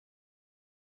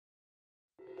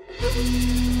This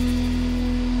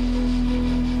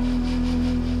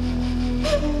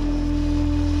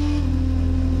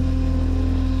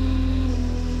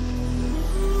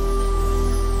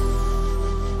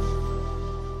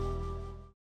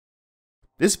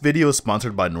video is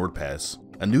sponsored by NordPass,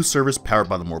 a new service powered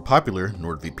by the more popular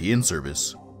NordVPN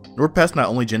service. NordPass not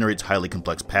only generates highly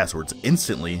complex passwords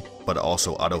instantly, but it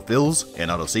also autofills and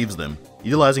autosaves them,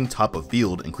 utilizing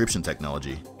top-of-field encryption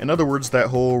technology. In other words, that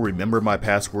whole remember my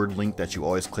password link that you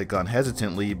always click on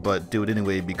hesitantly but do it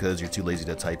anyway because you're too lazy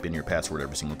to type in your password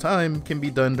every single time can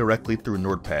be done directly through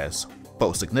NordPass, but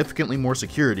with significantly more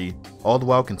security, all the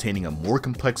while containing a more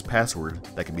complex password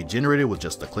that can be generated with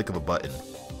just the click of a button.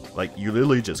 Like, you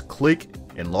literally just click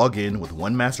and log in with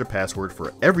one master password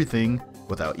for everything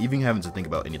without even having to think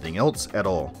about anything else at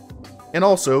all. And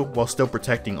also, while still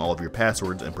protecting all of your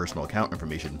passwords and personal account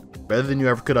information, better than you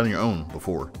ever could on your own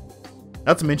before.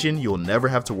 Not to mention, you'll never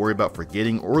have to worry about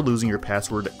forgetting or losing your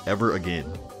password ever again.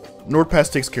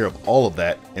 NordPass takes care of all of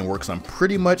that and works on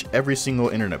pretty much every single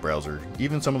internet browser,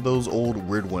 even some of those old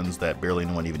weird ones that barely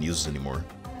anyone even uses anymore.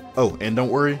 Oh, and don't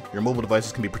worry, your mobile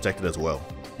devices can be protected as well.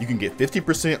 You can get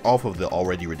 50% off of the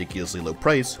already ridiculously low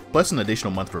price, plus an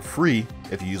additional month for free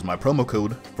if you use my promo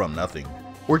code FROMNOTHING.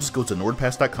 Or just go to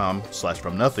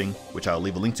nordpass.com/FromNothing, which I'll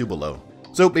leave a link to below.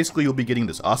 So basically you'll be getting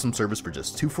this awesome service for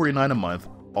just $2.49 a month,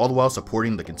 all the while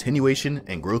supporting the continuation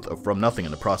and growth of From Nothing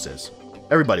in the process.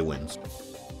 Everybody wins.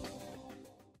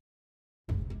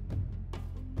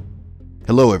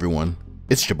 Hello everyone,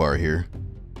 it's Jabbar here.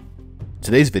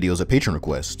 Today's video is a patron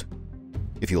request.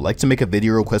 If you would like to make a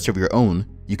video request of your own,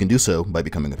 you can do so by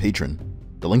becoming a patron.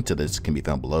 The link to this can be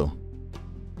found below.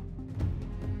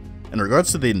 In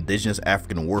regards to the indigenous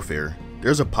African warfare,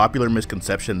 there's a popular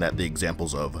misconception that the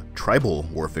examples of tribal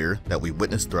warfare that we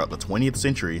witnessed throughout the 20th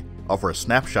century offer a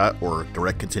snapshot or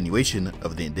direct continuation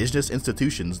of the indigenous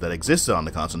institutions that existed on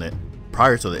the continent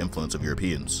prior to the influence of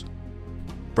Europeans.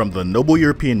 From the noble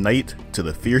European knight to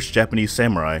the fierce Japanese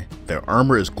samurai, their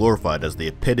armor is glorified as the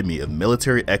epitome of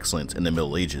military excellence in the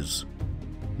Middle Ages.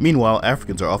 Meanwhile,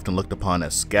 Africans are often looked upon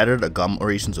as scattered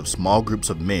agglomerations of small groups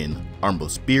of men, armed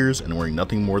with spears and wearing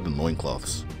nothing more than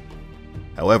loincloths.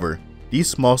 However, these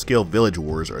small-scale village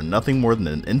wars are nothing more than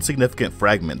an insignificant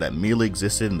fragment that merely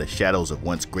existed in the shadows of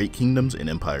once great kingdoms and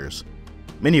empires,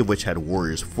 many of which had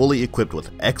warriors fully equipped with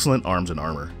excellent arms and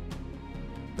armor.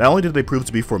 Not only did they prove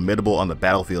to be formidable on the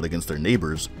battlefield against their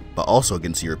neighbors, but also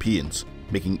against Europeans,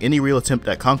 making any real attempt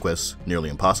at conquest nearly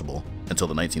impossible until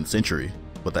the 19th century,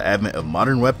 with the advent of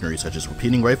modern weaponry such as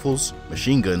repeating rifles,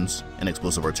 machine guns, and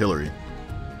explosive artillery.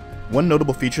 One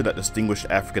notable feature that distinguished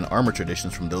African armor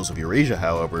traditions from those of Eurasia,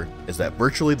 however, is that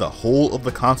virtually the whole of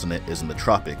the continent is in the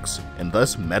tropics, and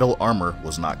thus metal armor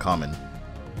was not common.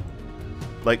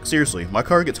 Like, seriously, my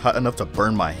car gets hot enough to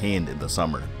burn my hand in the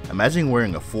summer. Imagine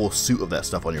wearing a full suit of that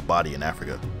stuff on your body in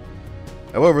Africa.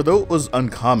 However, though it was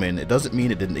uncommon, it doesn't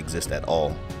mean it didn't exist at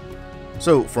all.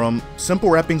 So, from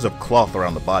simple wrappings of cloth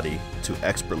around the body to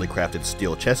expertly crafted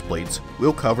steel chest plates,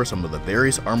 we'll cover some of the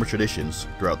various armor traditions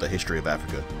throughout the history of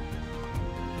Africa.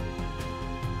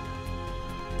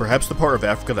 Perhaps the part of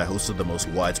Africa that hosted the most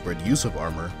widespread use of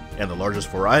armor, and the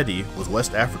largest variety, was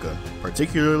West Africa,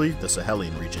 particularly the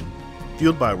Sahelian region,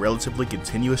 fueled by a relatively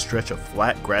continuous stretch of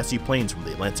flat, grassy plains from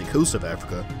the Atlantic coast of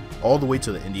Africa all the way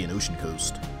to the Indian Ocean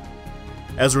coast.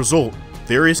 As a result,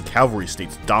 various cavalry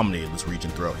states dominated this region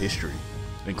throughout history,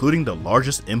 including the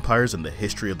largest empires in the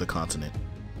history of the continent.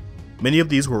 Many of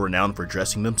these were renowned for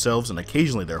dressing themselves and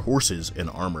occasionally their horses in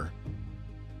armor.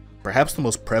 Perhaps the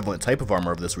most prevalent type of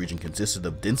armor of this region consisted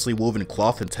of densely woven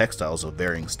cloth and textiles of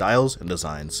varying styles and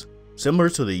designs, similar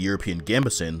to the European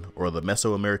gambeson or the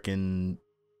Mesoamerican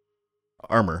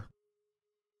armor.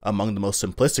 Among the most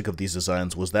simplistic of these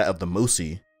designs was that of the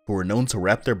Mosi, who were known to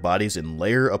wrap their bodies in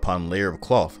layer upon layer of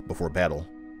cloth before battle.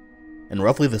 In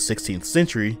roughly the 16th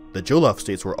century, the Jollof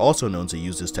states were also known to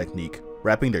use this technique,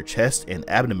 wrapping their chest and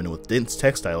abdomen with dense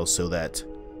textiles so that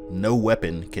no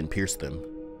weapon can pierce them.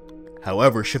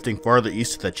 However, shifting farther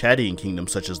east to the Chadian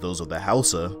kingdoms such as those of the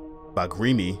Hausa,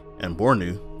 Bagrimi, and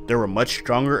Bornu, there were much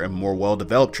stronger and more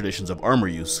well-developed traditions of armor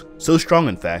use, so strong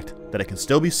in fact that it can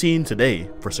still be seen today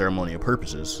for ceremonial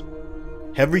purposes.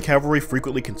 Heavy cavalry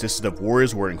frequently consisted of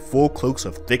warriors wearing full cloaks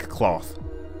of thick cloth.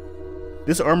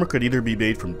 This armor could either be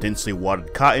made from densely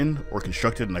wadded cotton or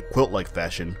constructed in a quilt-like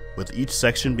fashion, with each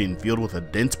section being filled with a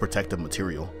dense protective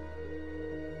material.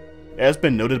 It has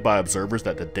been noted by observers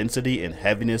that the density and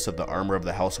heaviness of the armor of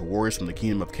the House of Warriors from the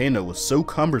Kingdom of Kano was so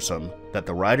cumbersome that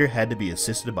the rider had to be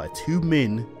assisted by 2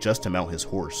 men just to mount his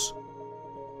horse.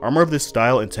 Armor of this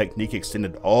style and technique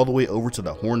extended all the way over to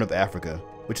the Horn of Africa,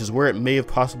 which is where it may have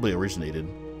possibly originated,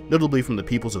 notably from the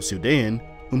peoples of Sudan,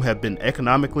 whom have been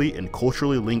economically and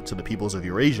culturally linked to the peoples of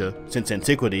Eurasia since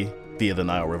antiquity via the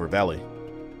Nile River Valley.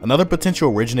 Another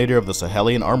potential originator of the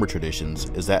Sahelian armor traditions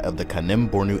is that of the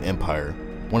Kanem-Bornu Empire,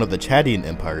 one of the Chadian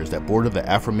empires that border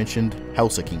the aforementioned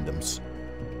Hausa kingdoms.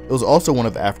 It was also one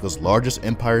of Africa's largest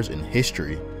empires in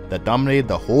history that dominated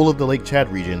the whole of the Lake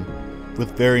Chad region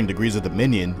with varying degrees of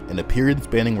dominion in a period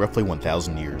spanning roughly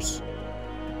 1,000 years.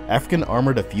 African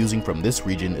armor diffusing from this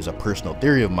region is a personal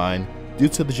theory of mine due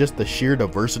to just the sheer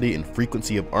diversity and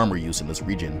frequency of armor use in this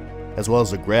region, as well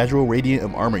as the gradual gradient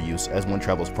of armor use as one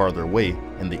travels farther away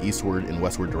in the eastward and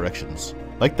westward directions.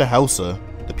 Like the Hausa,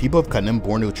 the people of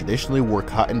Kanem-Bornu traditionally wore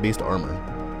cotton-based armor.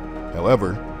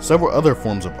 However, several other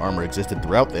forms of armor existed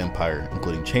throughout the empire,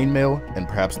 including chainmail and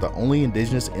perhaps the only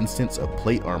indigenous instance of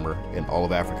plate armor in all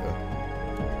of Africa.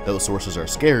 Though sources are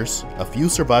scarce, a few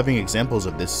surviving examples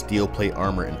of this steel plate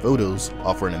armor in photos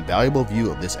offer an invaluable view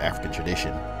of this African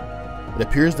tradition. It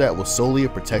appears that it was solely a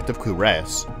protective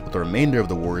cuirass, with the remainder of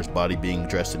the warrior's body being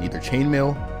dressed in either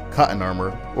chainmail, cotton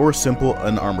armor, or a simple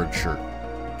unarmored shirt.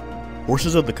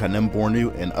 Horses of the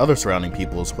Kanem-Bornu and other surrounding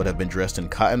peoples would have been dressed in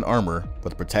cotton armor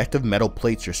with protective metal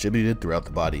plates distributed throughout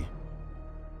the body.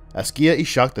 Askia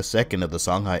Ishak II of the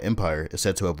Songhai Empire is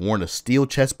said to have worn a steel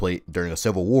chest plate during a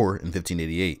civil war in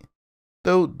 1588,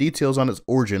 though details on its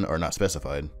origin are not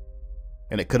specified,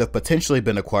 and it could have potentially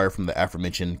been acquired from the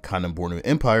aforementioned Kanem-Bornu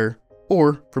Empire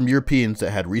or from Europeans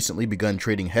that had recently begun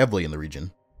trading heavily in the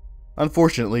region.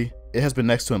 Unfortunately, it has been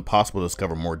next to impossible to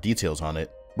discover more details on it,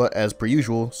 but as per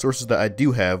usual, sources that I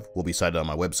do have will be cited on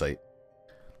my website.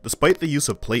 Despite the use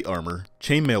of plate armor,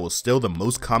 chainmail was still the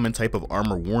most common type of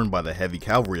armor worn by the heavy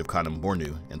cavalry of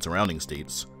Kanem-Bornu and surrounding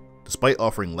states, despite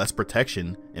offering less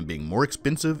protection and being more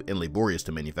expensive and laborious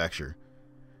to manufacture.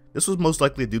 This was most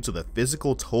likely due to the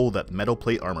physical toll that metal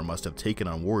plate armor must have taken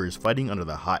on warriors fighting under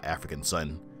the hot African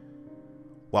sun.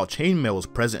 While chainmail was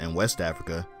present in West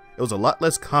Africa, it was a lot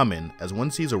less common, as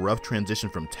one sees a rough transition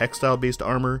from textile-based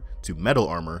armor to metal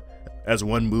armor as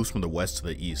one moves from the west to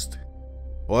the east.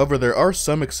 However, there are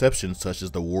some exceptions, such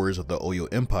as the warriors of the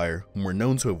Oyo Empire, whom were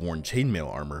known to have worn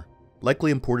chainmail armor,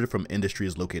 likely imported from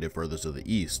industries located further to the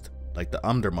east, like the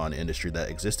Omdurman industry that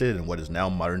existed in what is now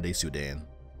modern-day Sudan.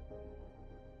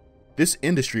 This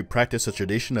industry practiced a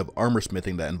tradition of armor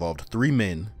smithing that involved 3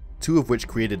 men, 2 of which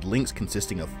created links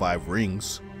consisting of 5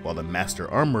 rings, while the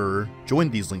master armorer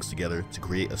joined these links together to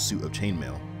create a suit of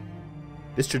chainmail.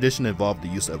 This tradition involved the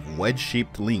use of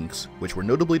wedge-shaped links, which were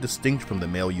notably distinct from the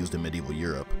mail used in medieval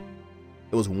Europe.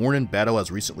 It was worn in battle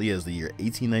as recently as the year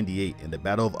 1898 in the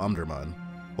Battle of Omdurman,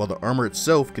 while the armor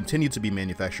itself continued to be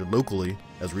manufactured locally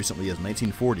as recently as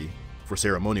 1940 for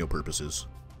ceremonial purposes.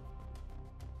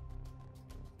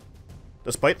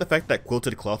 Despite the fact that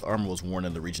quilted cloth armor was worn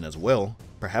in the region as well,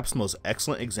 perhaps the most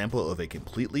excellent example of a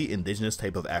completely indigenous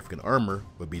type of African armor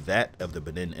would be that of the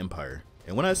Benin Empire.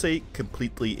 And when I say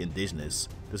completely indigenous,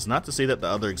 this is not to say that the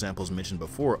other examples mentioned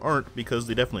before aren't, because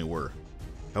they definitely were.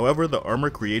 However, the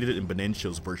armor created in Benin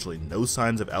shows virtually no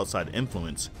signs of outside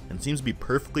influence and seems to be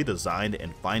perfectly designed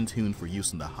and fine-tuned for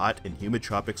use in the hot and humid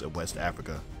tropics of West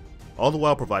Africa, all the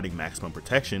while providing maximum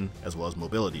protection as well as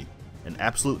mobility, an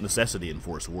absolute necessity in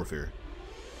forest warfare.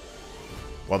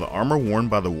 While the armor worn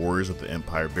by the warriors of the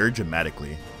empire varied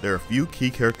dramatically, there are a few key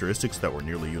characteristics that were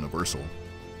nearly universal.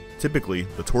 Typically,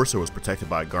 the torso was protected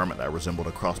by a garment that resembled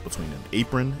a cross between an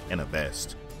apron and a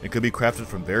vest. It could be crafted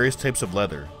from various types of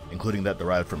leather, including that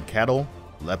derived from cattle,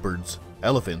 leopards,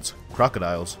 elephants,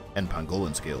 crocodiles, and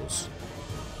pangolin scales.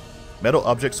 Metal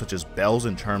objects such as bells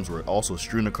and charms were also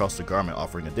strewn across the garment,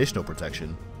 offering additional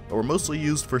protection, but were mostly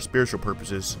used for spiritual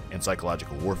purposes and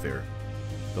psychological warfare.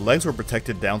 The legs were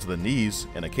protected down to the knees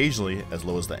and occasionally as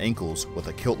low as the ankles with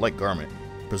a kilt-like garment,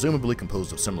 presumably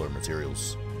composed of similar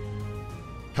materials.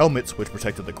 Helmets, which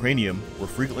protected the cranium, were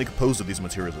frequently composed of these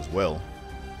materials as well.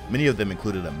 Many of them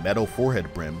included a metal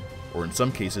forehead brim, or in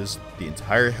some cases, the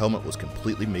entire helmet was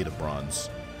completely made of bronze,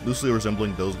 loosely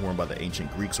resembling those worn by the ancient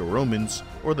Greeks or Romans,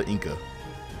 or the Inca.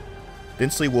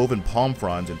 Densely woven palm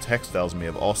fronds and textiles may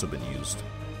have also been used.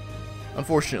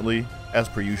 Unfortunately, as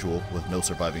per usual, with no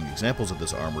surviving examples of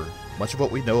this armor, much of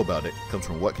what we know about it comes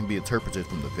from what can be interpreted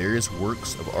from the various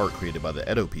works of art created by the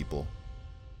Edo people.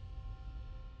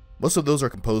 Most of those are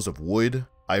composed of wood,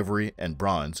 ivory, and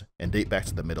bronze, and date back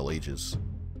to the Middle Ages.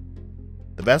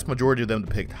 The vast majority of them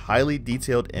depict highly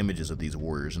detailed images of these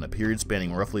warriors in a period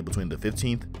spanning roughly between the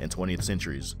 15th and 20th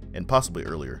centuries, and possibly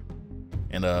earlier.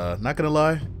 And not gonna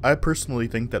lie, I personally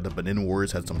think that the Benin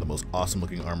warriors had some of the most awesome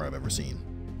looking armor I've ever seen.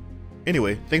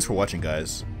 Anyway, thanks for watching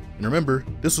guys, and remember,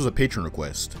 this was a Patreon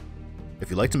request.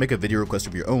 If you'd like to make a video request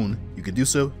of your own, you can do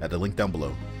so at the link down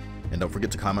below. And don't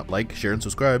forget to comment, like, share, and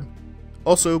subscribe.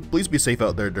 Also, please be safe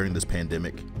out there during this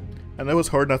pandemic. I know it's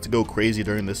hard not to go crazy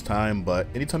during this time, but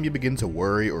anytime you begin to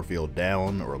worry or feel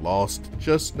down or lost,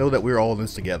 just know that we're all in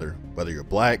this together. Whether you're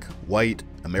black, white,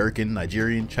 American,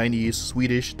 Nigerian, Chinese,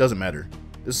 Swedish, doesn't matter.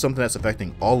 This is something that's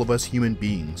affecting all of us human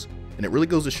beings, and it really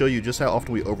goes to show you just how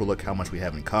often we overlook how much we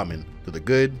have in common, through the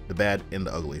good, the bad, and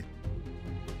the ugly.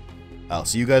 I'll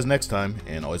see you guys next time,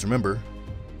 and always remember,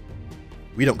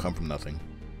 we don't come from nothing.